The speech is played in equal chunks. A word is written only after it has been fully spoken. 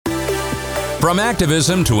From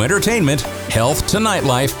activism to entertainment, health to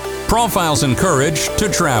nightlife, profiles and courage to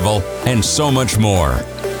travel, and so much more.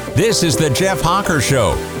 This is the Jeff Hawker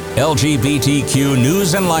Show, LGBTQ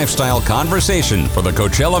news and lifestyle conversation for the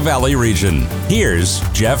Coachella Valley region. Here's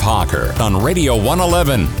Jeff Hawker on Radio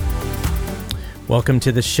 111. Welcome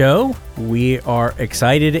to the show. We are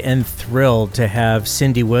excited and thrilled to have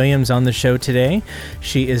Cindy Williams on the show today.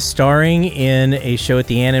 She is starring in a show at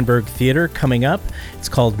the Annenberg Theater coming up. It's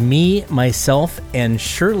called Me, Myself, and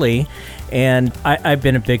Shirley. And I've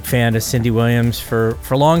been a big fan of Cindy Williams for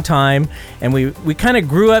a long time, and we kind of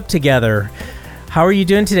grew up together. How are you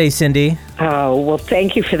doing today, Cindy? Oh, well,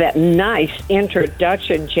 thank you for that nice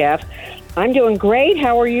introduction, Jeff. I'm doing great.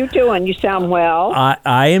 How are you doing? You sound well.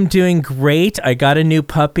 I am doing great. I got a new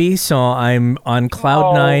puppy, so I'm on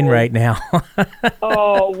cloud nine right now.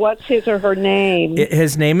 What's his or her name?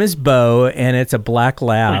 His name is Bo, and it's a black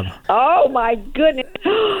lab. Oh, my goodness.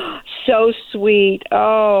 So sweet.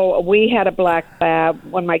 Oh, we had a black lab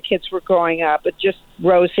when my kids were growing up. It's just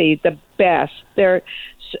Rosie, the best.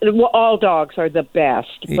 All dogs are the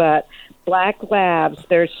best, but black labs,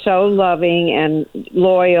 they're so loving and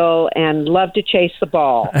loyal and love to chase the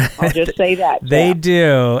ball. I'll just say that. They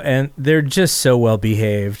do, and they're just so well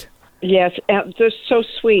behaved. Yes, and they're so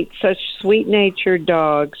sweet, such sweet-natured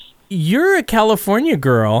dogs. You're a California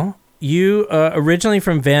girl. You originally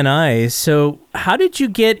from Van Nuys, so how did you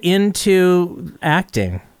get into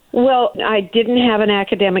acting? Well, I didn't have an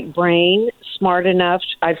academic brain smart enough.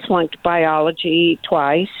 I flunked biology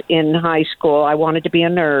twice in high school. I wanted to be a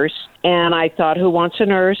nurse, and I thought, who wants a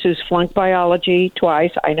nurse who's flunked biology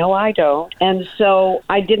twice? I know I don't. And so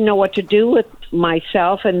I didn't know what to do with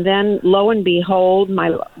myself, and then lo and behold,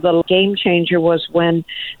 the game changer was when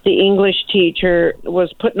the English teacher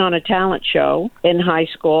was putting on a talent show in high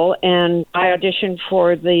school, and I auditioned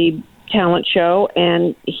for the talent show,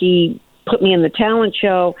 and he put me in the talent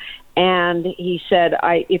show, and he said,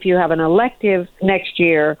 if you have an elective next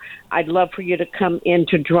year, I'd love for you to come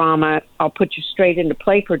into drama. I'll put you straight into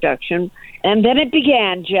play production. And then it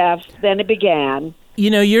began, Jeff. Then it began. You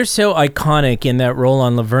know, you're so iconic in that role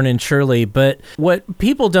on Laverne and Shirley, but what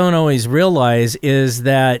people don't always realize is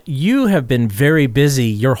that you have been very busy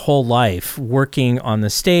your whole life, working on the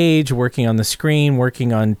stage, working on the screen,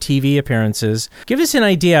 working on TV appearances. Give us an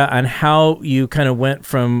idea on how you kind of went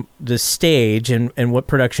from the stage and what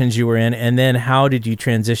productions you were in, and then how did you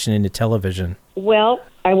transition into television? Well,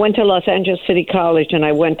 I went to Los Angeles City College, and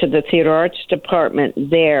I went to the theater arts department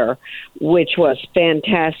there, which was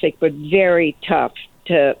fantastic, but very tough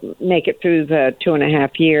to make it through the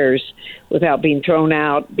 2.5 years without being thrown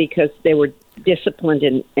out, because they were disciplined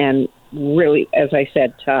and really, as I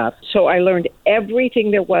said, tough. So I learned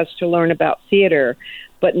everything there was to learn about theater,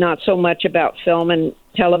 but not so much about film and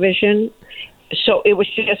television. So it was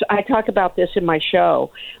just, I talk about this in my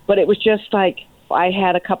show, but it was just like, I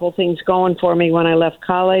had a couple things going for me when I left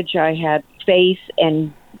college. I had faith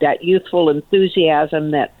and that youthful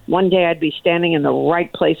enthusiasm that one day I'd be standing in the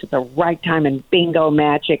right place at the right time and bingo,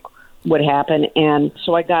 magic would happen. And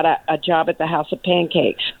so I got a job at the House of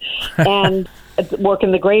Pancakes and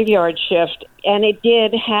working the graveyard shift. And it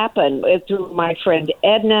did happen through my friend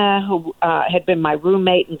Edna, who had been my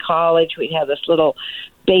roommate in college. We had this little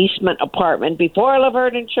basement apartment before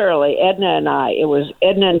Laverne and Shirley, Edna and I. It was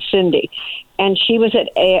Edna and Cindy. And she was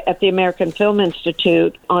at the American Film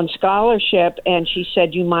Institute on scholarship, and she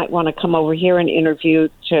said, you might want to come over here and interview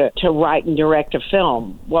to write and direct a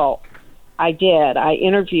film. Well, I did. I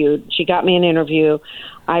interviewed. She got me an interview.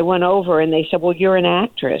 I went over, and they said, well, you're an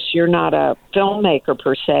actress. You're not a filmmaker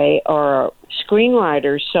per se or a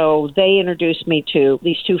screenwriter. So they introduced me to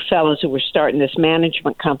these two fellows who were starting this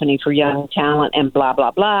management company for young talent and blah,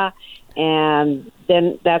 blah, blah. And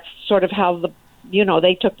then that's sort of how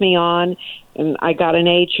they took me on, and I got an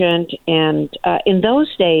agent. And in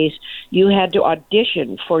those days, you had to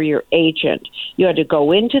audition for your agent. You had to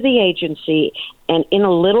go into the agency, and in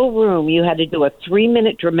a little room, you had to do a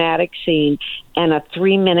 3-minute dramatic scene and a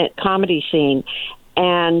 3-minute comedy scene.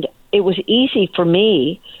 And it was easy for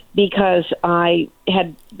me because I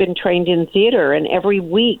had been trained in theater, and every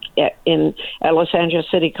week at Los Angeles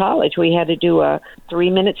City College, we had to do a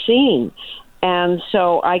 3-minute scene. And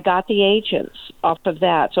so I got the agents off of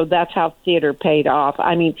that. So that's how theater paid off.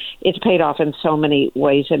 I mean, it's paid off in so many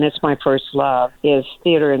ways, and it's my first love, is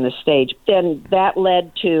theater and the stage. Then that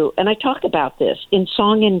led to, and I talk about this in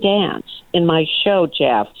Song and Dance in my show,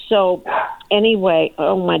 Jeff. So anyway,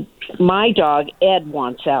 my dog Ed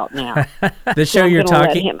wants out now. The show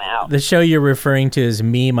let him out. The show you're referring to is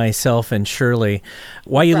Me, Myself, and Shirley.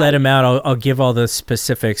 While you let him out, I'll give all the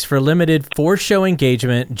specifics. For limited 4-show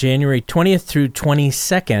engagement, January 20th through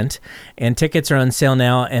 22nd, and tickets are on sale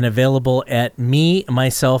now and available at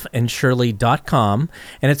memyselfandshirley.com.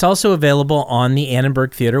 And it's also available on the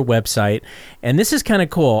Annenberg Theater website. And this is kind of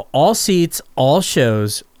cool. All seats, all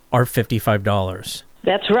shows are $55.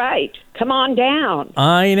 That's right. Come on down.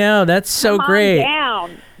 I know. That's so great. Come on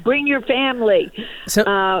down. Bring your family. So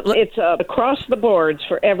it's across the boards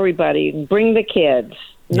for everybody. Bring the kids.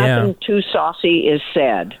 Nothing too saucy is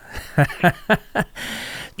said.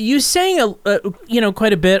 You sang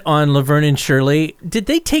quite a bit on Laverne and Shirley. Did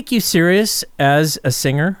they take you serious as a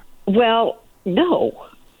singer? Well, no.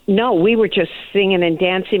 No, we were just singing and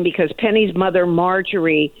dancing because Penny's mother,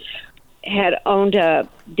 Marjorie, had owned a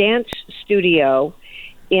dance studio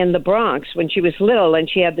in the Bronx when she was little, and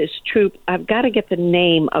she had this troupe. I've got to get the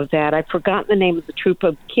name of that. I've forgotten the name of the troupe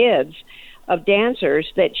of kids, of dancers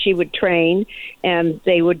that she would train, and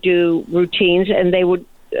they would do routines, and they would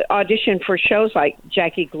audition for shows like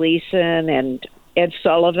Jackie Gleason and Ed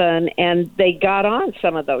Sullivan, and they got on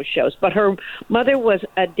some of those shows. But her mother was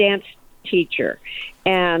a dance teacher,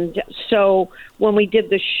 and so when we did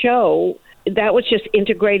the show, that was just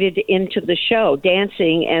integrated into the show,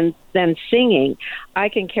 dancing and then singing. I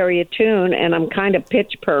can carry a tune, and I'm kind of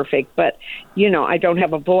pitch perfect, but, I don't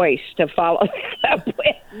have a voice to follow up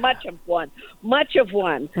with much of one.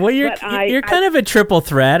 Well, you're kind of a triple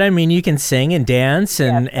threat. I mean, you can sing and dance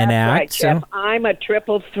and act. Right, Jeff. I'm a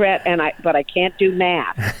triple threat, but I can't do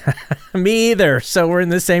math. Me either, so we're in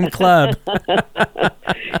the same club.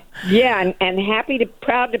 Yeah, and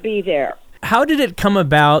proud to be there. How did it come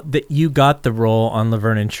about that you got the role on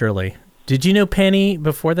Laverne and Shirley? Did you know Penny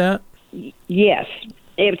before that? Yes.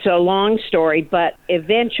 It's a long story, but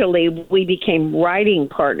eventually we became writing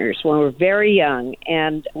partners when we were very young,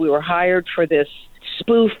 and we were hired for this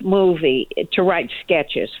spoof movie to write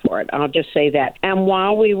sketches for it. I'll just say that. And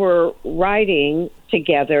while we were writing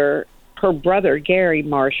together, her brother, Gary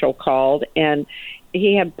Marshall, called, and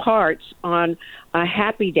he had parts on a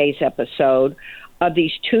Happy Days episode of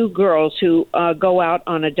these two girls who go out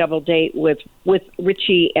on a double date with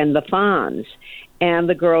Richie and the Fonz. And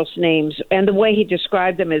the girls' names, and the way he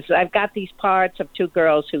described them is, I've got these parts of two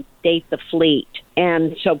girls who date the fleet.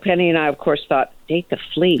 And so Penny and I, of course, thought, date the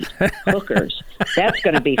fleet, hookers, that's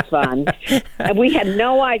going to be fun. And we had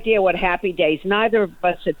no idea what Happy Days, neither of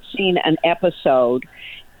us had seen an episode,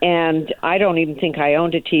 and I don't even think I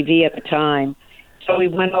owned a TV at the time. So we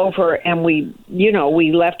went over and we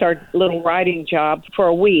left our little writing job for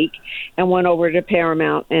a week and went over to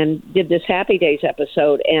Paramount and did this Happy Days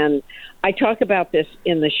episode. And I talk about this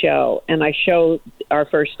in the show, and I show our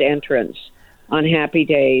first entrance on Happy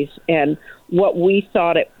Days and what we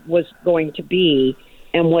thought it was going to be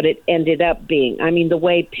and what it ended up being. I mean, the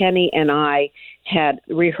way Penny and I had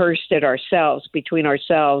rehearsed it ourselves, between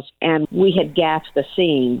ourselves, and we had gaffed the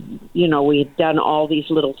scene. We had done all these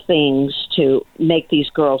little things to make these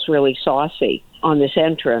girls really saucy on this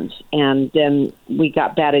entrance. And then we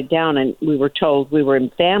got batted down, and we were told we were in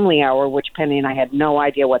family hour, which Penny and I had no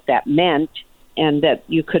idea what that meant, and that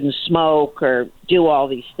you couldn't smoke or do all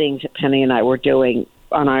these things that Penny and I were doing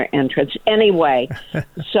on our entrance. Anyway,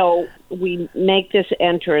 so we make this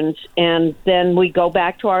entrance, and then we go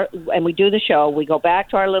back to and we do the show. We go back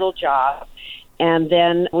to our little job, and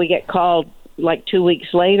then we get called like 2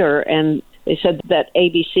 weeks later, and they said that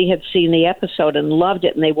ABC had seen the episode and loved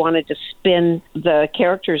it, and they wanted to spin the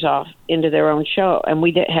characters off into their own show. And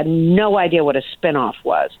we had no idea what a spin-off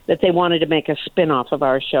was, that they wanted to make a spin-off of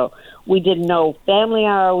our show. We didn't know Family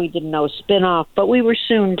Hour, we didn't know spin-off, but we were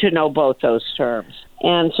soon to know both those terms.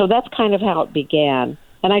 And so that's kind of how it began.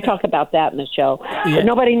 And I talk about that in the show. Yeah. But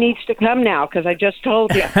nobody needs to come now because I just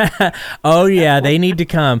told you. Oh, yeah, they need to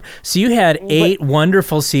come. So you had 8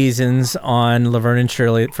 wonderful seasons on Laverne and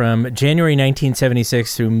Shirley from January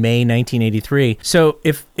 1976 through May 1983. So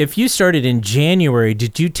if you started in January,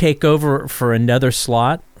 did you take over for another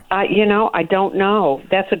slot? I don't know.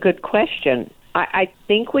 That's a good question. I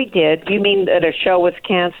think we did. You mean that a show was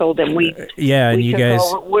canceled and we you guys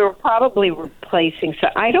over? We were probably replacing. So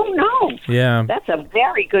I don't know. Yeah, that's a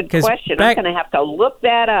very good question. I'm going to have to look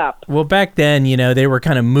that up. Well, back then, they were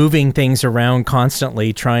kind of moving things around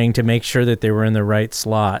constantly, trying to make sure that they were in the right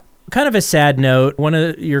slot. Kind of a sad note. One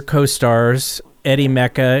of your co-stars, Eddie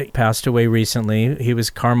Mecca, passed away recently. He was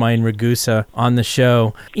Carmine Ragusa on the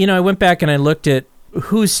show. I went back and I looked at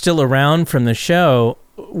who's still around from the show.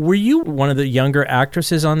 Were you one of the younger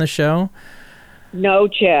actresses on the show? No,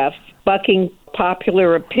 Jeff. Bucking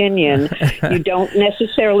popular opinion. You don't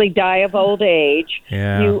necessarily die of old age.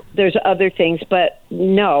 Yeah. There's other things, but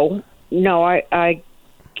no, I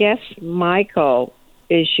guess Michael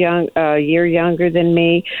is a year younger than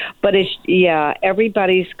me, but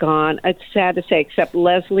everybody's gone. It's sad to say, except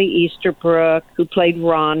Leslie Easterbrook, who played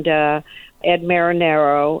Rhonda, Ed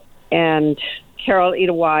Marinero, and Carol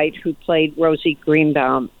Eda White, who played Rosie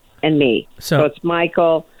Greenbaum, and me. So it's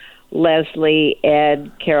Michael, Leslie,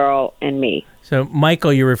 Ed, Carol, and me. So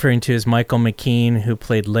Michael you're referring to is Michael McKean, who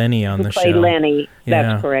played Lenny on the show. Played Lenny.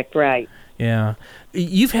 That's correct, right. Yeah.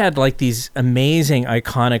 You've had like these amazing,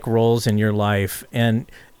 iconic roles in your life, and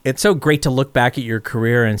it's so great to look back at your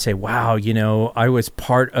career and say, wow, I was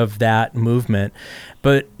part of that movement.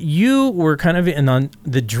 But you were kind of on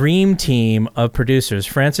the dream team of producers,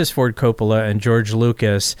 Francis Ford Coppola and George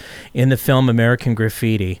Lucas, in the film American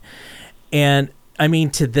Graffiti. And I mean,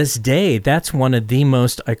 to this day, that's one of the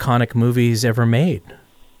most iconic movies ever made.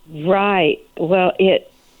 Right. Well,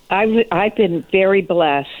 I've been very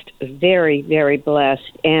blessed, very, very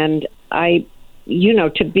blessed. And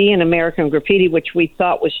to be in American Graffiti, which we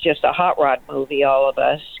thought was just a hot rod movie, all of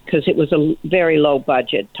us, because it was a very low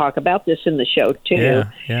budget. Talk about this in the show, too.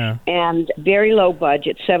 Yeah. And very low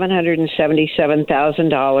budget,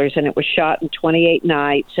 $777,000, and it was shot in 28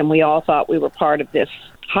 nights, and we all thought we were part of this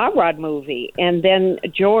hot rod movie. And then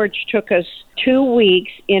George took us 2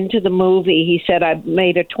 weeks into the movie. He said, I've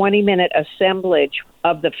made a 20-minute assemblage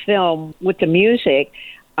of the film with the music.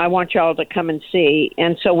 I want y'all to come and see.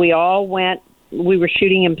 And so we all went. We were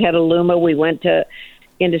shooting in Petaluma. We went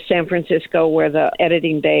into San Francisco where the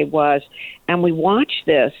editing bay was, and we watched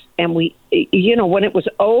this. And we, when it was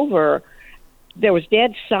over, there was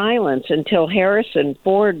dead silence until Harrison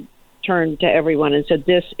Ford turned to everyone and said,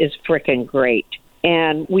 "This is frickin' great."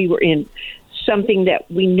 And we were in something that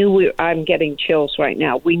we knew. I'm getting chills right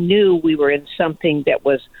now. We knew we were in something that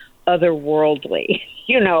was otherworldly,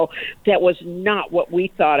 that was not what we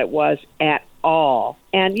thought it was at all.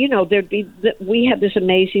 And, we had this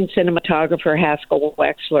amazing cinematographer, Haskell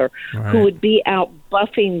Wexler, right, who would be out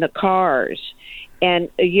buffing the cars. And,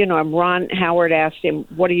 Ron Howard asked him,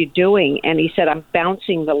 what are you doing? And he said, I'm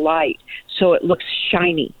bouncing the light so it looks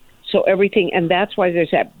shiny. So everything, and that's why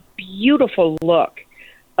there's that beautiful look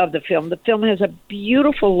of the film. The film has a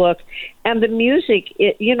beautiful look, and the music,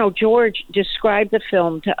 George described the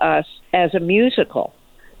film to us as a musical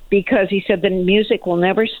because he said the music will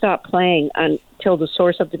never stop playing until the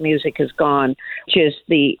source of the music is gone, which is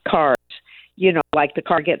the cars. Like the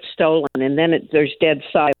car gets stolen, and then there's dead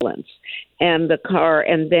silence. And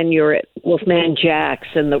then you're at Wolfman Jack's,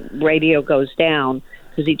 and the radio goes down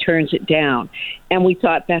because he turns it down. And we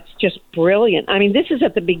thought, that's just brilliant. I mean, this is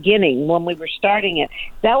at the beginning when we were starting it.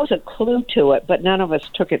 That was a clue to it, but none of us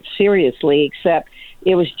took it seriously, except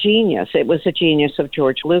it was genius. It was the genius of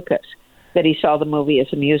George Lucas that he saw the movie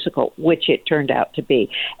as a musical, which it turned out to be.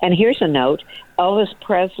 And here's a note. Elvis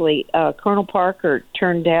Presley, Colonel Parker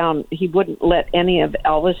turned down, he wouldn't let any of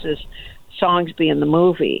Elvis's songs be in the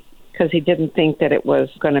movie because he didn't think that it was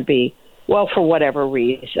going to be, well, for whatever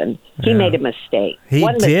reason. He made a mistake. He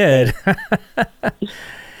did.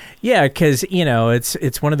 Yeah, because,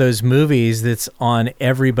 it's one of those movies that's on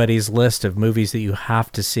everybody's list of movies that you have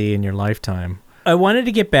to see in your lifetime. I wanted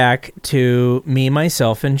to get back to Me,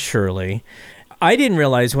 Myself, and Shirley. I didn't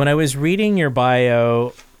realize when I was reading your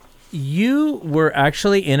bio, you were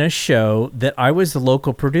actually in a show that I was the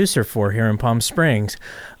local producer for here in Palm Springs,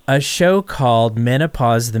 a show called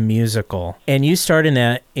Menopause the Musical. And you starred in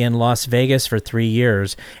that in Las Vegas for 3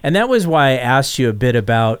 years. And that was why I asked you a bit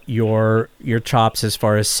about your chops as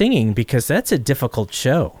far as singing, because that's a difficult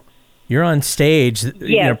show. You're on stage,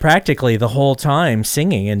 practically the whole time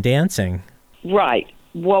singing and dancing. Right.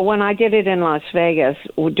 Well, when I did it in Las Vegas,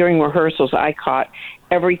 during rehearsals, I caught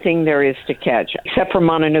everything there is to catch, except for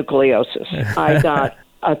mononucleosis. I got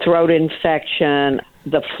a throat infection,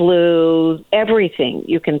 the flu, everything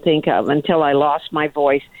you can think of, until I lost my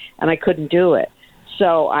voice and I couldn't do it.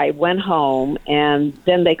 So I went home, and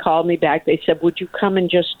then they called me back. They said, would you come and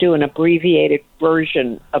just do an abbreviated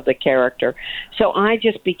version of the character? So I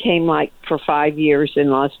just became, like, for 5 years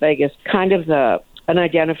in Las Vegas, kind of an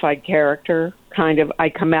identified character. Kind of, I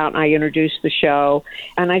come out and I introduce the show,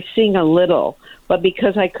 and I sing a little. But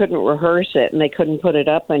because I couldn't rehearse it and they couldn't put it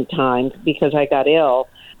up in time because I got ill,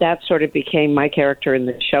 that sort of became my character in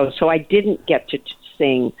the show. So I didn't get to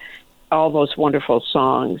sing all those wonderful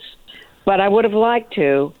songs. But I would have liked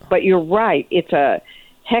to. But you're right. It's a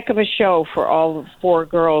heck of a show for all the 4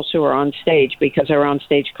 girls who are on stage, because they're on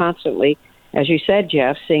stage constantly, as you said,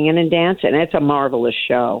 Jeff, singing and dancing. It's a marvelous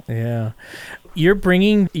show. Yeah. you're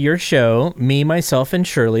bringing your show, Me, Myself, and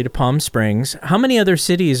Shirley, to Palm Springs. How many other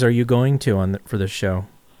cities are you going to for this show?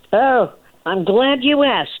 Oh, I'm glad you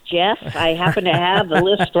asked, Jeff. I happen to have the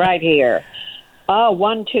list right here.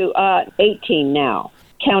 18 now,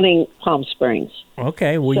 counting Palm Springs.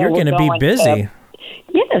 Okay, well, So you're going to be busy.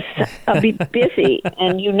 Yes, I'll be busy.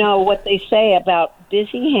 And you know what they say about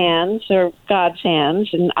busy hands are God's hands,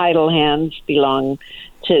 and idle hands belong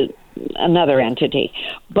to another entity.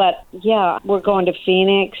 But, yeah, we're going to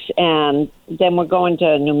Phoenix, and then we're going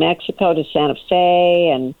to New Mexico, to Santa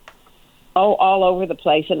Fe, and all over the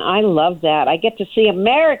place. And I love that. I get to see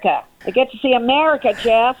America.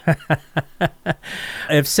 Jeff.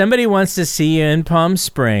 If somebody wants to see you in Palm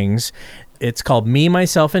Springs, it's called Me,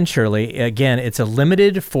 Myself, and Shirley. Again, it's a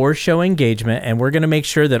limited 4-show engagement, and we're going to make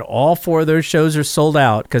sure that all 4 of those shows are sold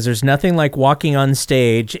out, because there's nothing like walking on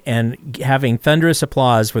stage and having thunderous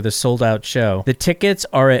applause with a sold-out show. The tickets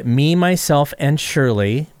are at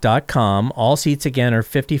memyselfandshirley.com. All seats, again, are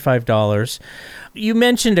 $55. You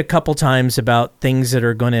mentioned a couple times about things that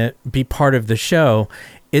are going to be part of the show.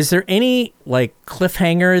 Is there any,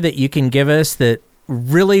 cliffhanger that you can give us that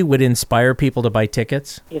really would inspire people to buy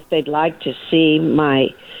tickets? If they'd like to see my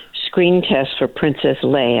screen test for Princess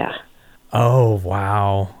Leia. Oh,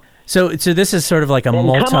 wow. So this is sort of like a Then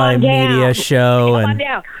multimedia show. Come on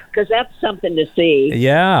down, because that's something to see.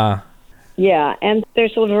 Yeah. Yeah, and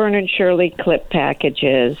there's Laverne and Shirley clip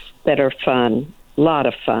packages that are fun, a lot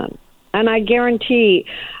of fun. And I guarantee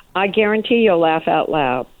you'll laugh out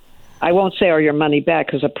loud. I won't say, your money back,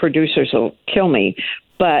 because the producers will kill me,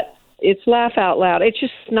 but it's laugh out loud. It's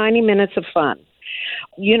just 90 minutes of fun.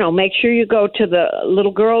 Make sure you go to the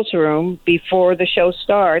little girls' room before the show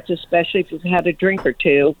starts, especially if you've had a drink or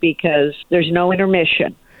two, because there's no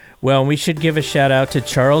intermission. Well, we should give a shout out to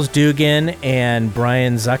Charles Dugan and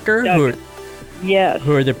Brian Zucker,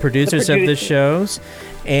 who are the producers of the shows.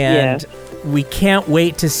 And we can't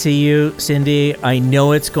wait to see you, Cindy. I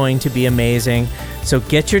know it's going to be amazing. So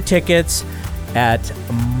get your tickets at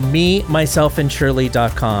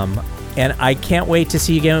memyselfandshirley.com. And I can't wait to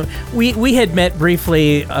see you again. We had met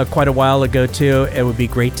briefly quite a while ago, too. It would be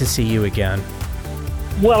great to see you again.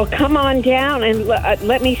 Well, come on down and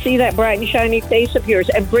let me see that bright and shiny face of yours,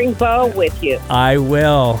 and bring Bo with you. I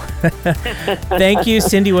will. Thank you,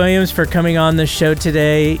 Cindy Williams, for coming on the show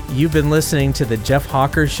today. You've been listening to The Jeff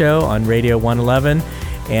Hawker Show on Radio 111,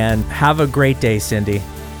 and have a great day, Cindy.